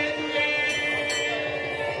যুগে যুগে।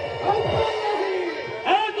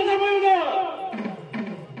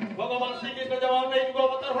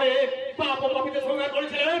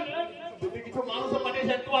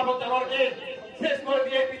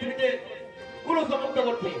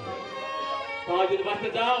 তা যদি বাঁচতে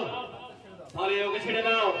চাও তাহলে ওকে ছেড়ে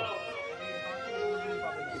দাও।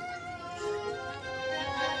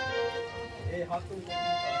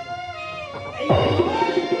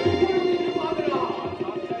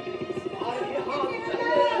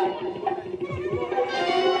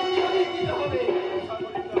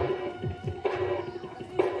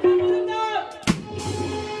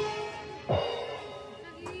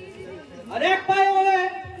 আর এক পায়ে বলে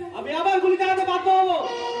আমি আবার গুলি চালাতে বাধ্য হবো।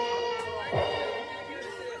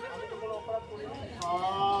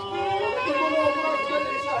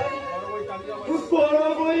 বড়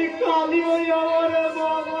বই কালী ওই আমার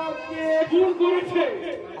বাবাকে খুন করেছে।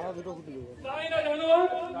 তাই না জানোয়ার?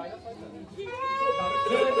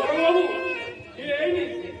 জানোবাবু, এই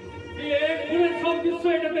খুনের সব দৃশ্য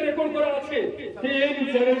এটাতে রেকর্ড করা আছে।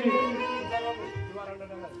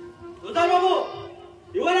 সুলতান বাবু,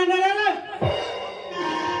 you are under arrest.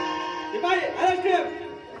 If I arrest him,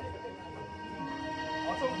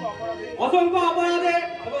 অসংখ্য অপরাধে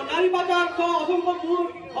এবং নারী পাচার সহ অসংখ্য মূল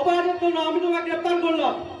অপরাধের জন্য আমি তোমাকে গ্রেপ্তার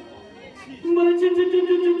করলাম।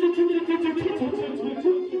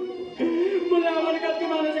 বলে আমার কাছে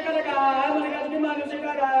মানুষ কাটা, আমার কাছে মানুষ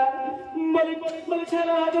কাটা, বলে বলে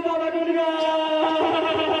ছেলে হাতে বাবা করবে,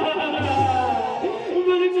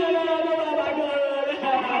 বলে ছেলে হাতে বাবা করবে।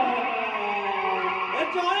 এর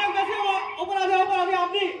চেয়ে অনেক বেশি অপরাধে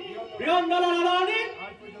আপনি বীরন্দলা রাধারানী।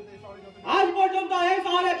 আজ পর্যন্ত এই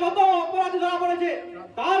শহরে যত অপরাধী ধরা পড়েছে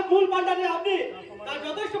তার মূল পাল্টাতে আপনি, তার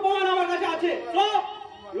যথেষ্ট প্রমাণ আমার কাছে আছে। So,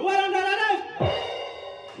 you are under arrest.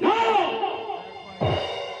 না,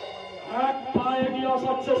 এক পায়ে গিয়ে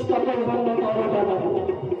আসার চেষ্টা করবেন না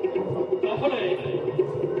তাহলে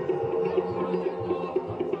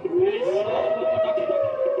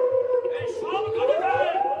এই সব ঘটনা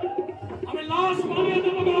আমি লাশ বানিয়ে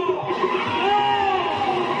দেবো না।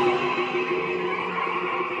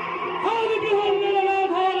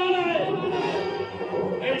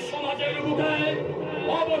 এই সমাজের বুকে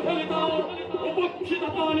অবহেলিত উপেক্ষিত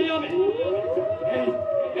প্রাণী আমি।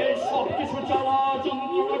 এই সব কিছু জ্বালা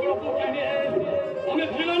যন্ত্রণাগুলো বুকে নিয়ে আমি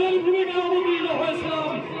ভিলেনের ভূমিকায় অবতীর্ণ হয়েছিলাম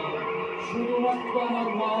শুধুমাত্র আমার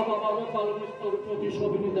মা বাবার অকাল মৃত্যুর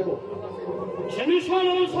প্রতিশোধ নিতে দেব। সে মিশন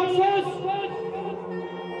আমি সাকসেস।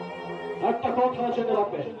 একটা কথা জেনে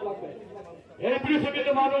রাখবে, এই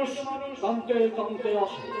পৃথিবীতে মানুষ কাঁদতে কাঁদতে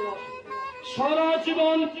আসে, সারা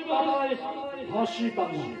জীবন তারাই হাসি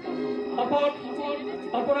কান্না,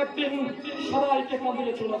 তারপর একদিন সবাইকে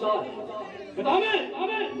কাঁদিয়ে চলে যায়। কিন্তু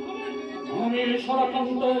আমি সারা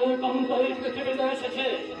কাঁদতে কাঁদতে পৃথিবীতে এসেছে,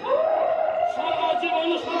 সারা জীবন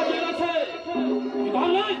সারা জেনেছে।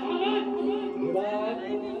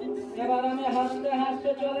 এবার আমি হাসতে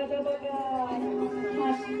হাসতে চলে যাবো,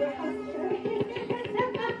 হাসতে হাসতে।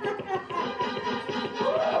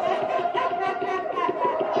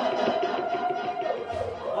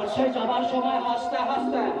 আর সেই যাবার সময় হাসতে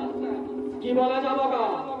হাসতে কি বলে যাবো গা?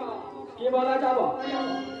 কি বলে যাব?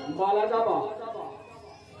 বলে যাব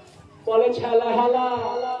বলে ছেলে হালা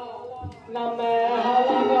না মেয়ে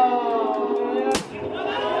হালা গা।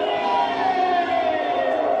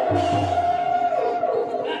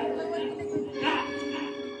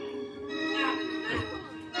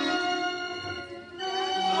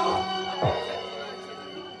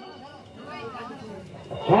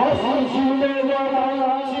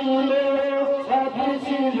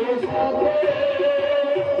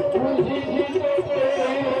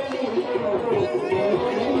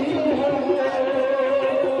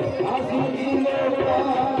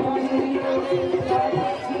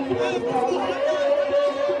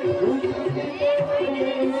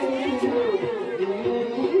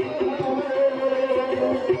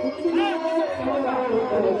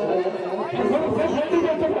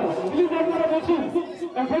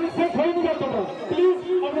 এখনো শেষ হয়নি ব্যাপারটা, প্লিজ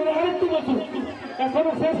আপনারা আরেকটু বসুন।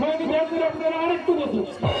 এখনো শেষ হয়নি ব্যাপারটা, আপনারা আরেকটু বসুন।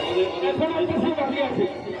 এখনো কিছু বাকি আছে।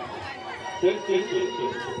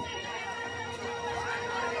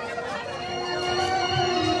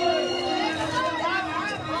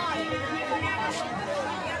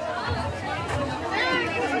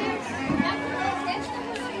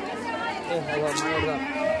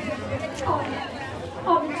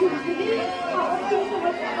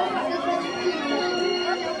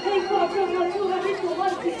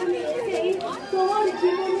 তোমার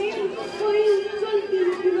জীবনে ওই উজ্জ্বল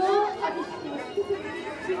দিনগুলো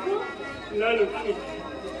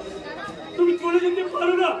তুমি চলে যেতে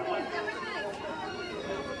পারো না।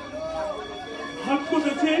 হাত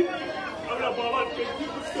করেছে আমরা বাবার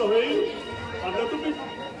ব্যক্তিগত হয়ে আমরা তো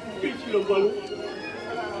পেয়েছিল বলো।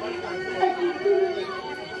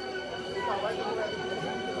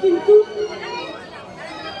 কিন্তু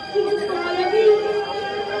তোমার আগে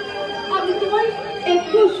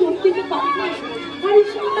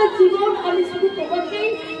সারাটা জীবন আমি শুধু তোমাকেই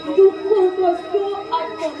দুঃখ কষ্ট আর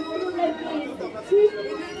যন্ত্রণায় পেয়েছি।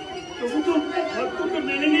 তবু তো ভাগ্যকে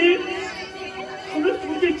মেনে নিয়ে আমরা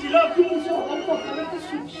সুখে ছিলাম। সবার কখনো তো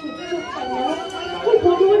সুখ সহ্য হয় না, ওই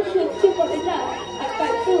ভগবান সহ্য করে না। আর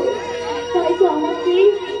তাই তো আমাকে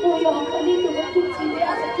ওই অকালে তোমাকে ছেড়ে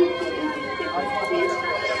আমাকে চলে যেতে হচ্ছে।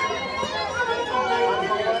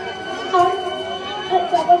 আর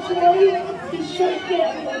যাবার সময় ঈশ্বরকে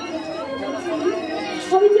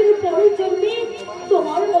আমি যেন পরের জন্মে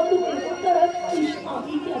তোমার মতো দেবতারা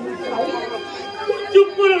আমি কেন চাই। চুপ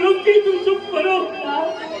করো লক্ষ্মী, তুমি চুপ করো।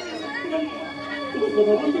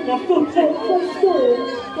 কষ্ট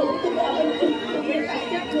হচ্ছে,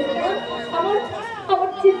 আমার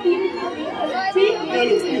যে দিন ঘুরে আসছে।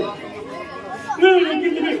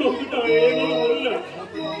 তুমি সত্যিটা বলো না।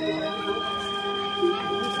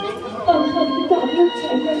 আমিও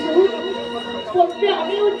চাই না, বলতে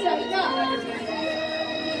আমিও চাই না।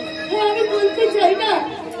 হ্যাঁ, আমি বলতে চাই না,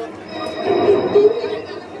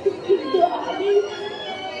 কিন্তু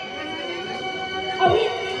আমি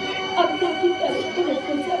আপনাকে কেন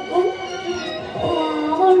করতে যাবো?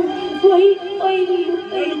 আমার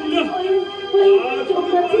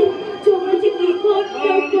তোমরা যে কি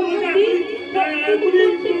করতে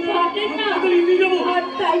পারে না। আর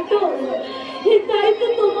তাই তো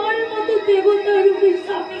তোমার মতো দেবতা রূপী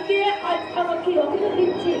স্বামীকে আজ আমাকে অকালে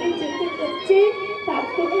ছেড়ে যেতে হচ্ছে। তার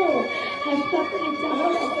কোনো হাসপাতালে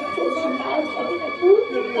যাওয়ার আমার কোনো কাজ হবে না।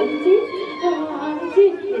 আমি যে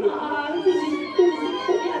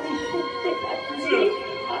আমি শুনতে পাচ্ছি।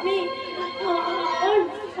 আমি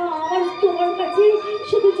আমার তোমার কাছে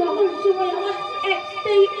শুধু যাওয়ার সময় আমার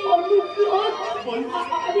একটাই অনুরোধ।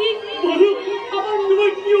 আমি আমার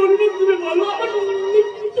তোমার কি অনুরোধ তুমি বলো? আমার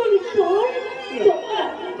মৃত্যুর পর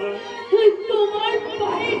তোমার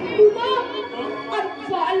পায়ে ডুবা আর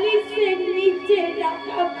বালিশের নিচে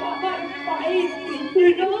রাখা বাবার পায়ে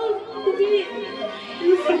তুমি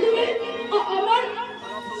আমার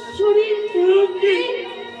শরীর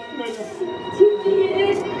ছিটিয়ে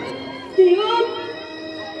দিও।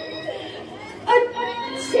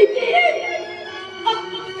 ছিটিয়ে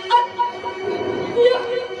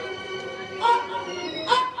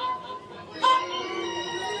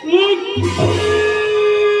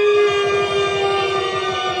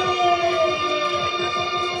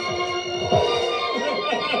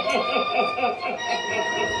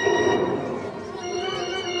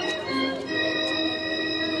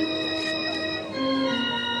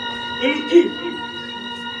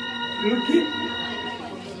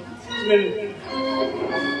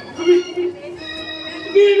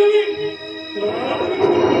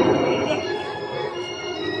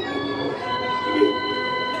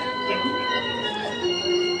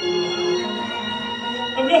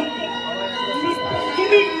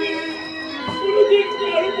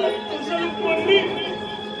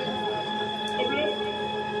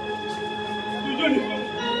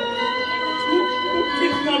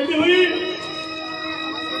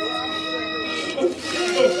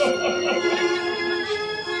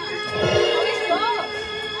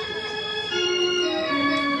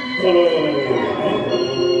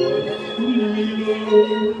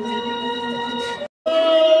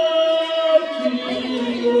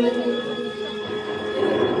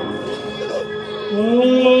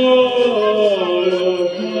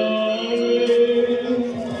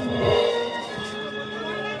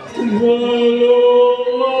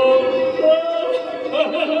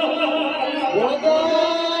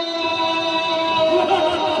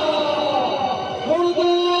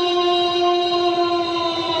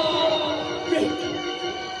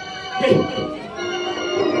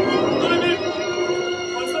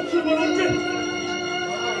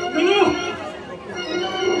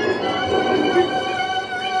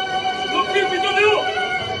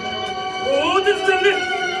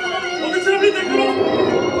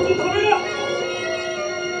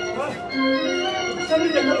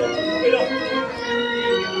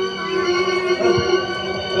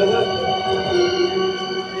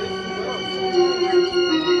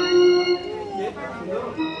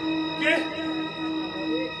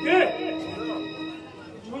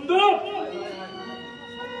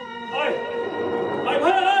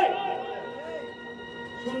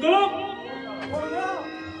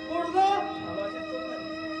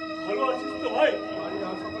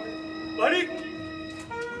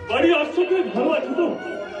বাড়ি আসছো কি? ভালো আছো তো?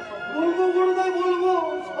 বলবো বলবো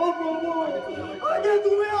সব বলবো। আগে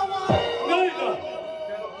তুমি আমার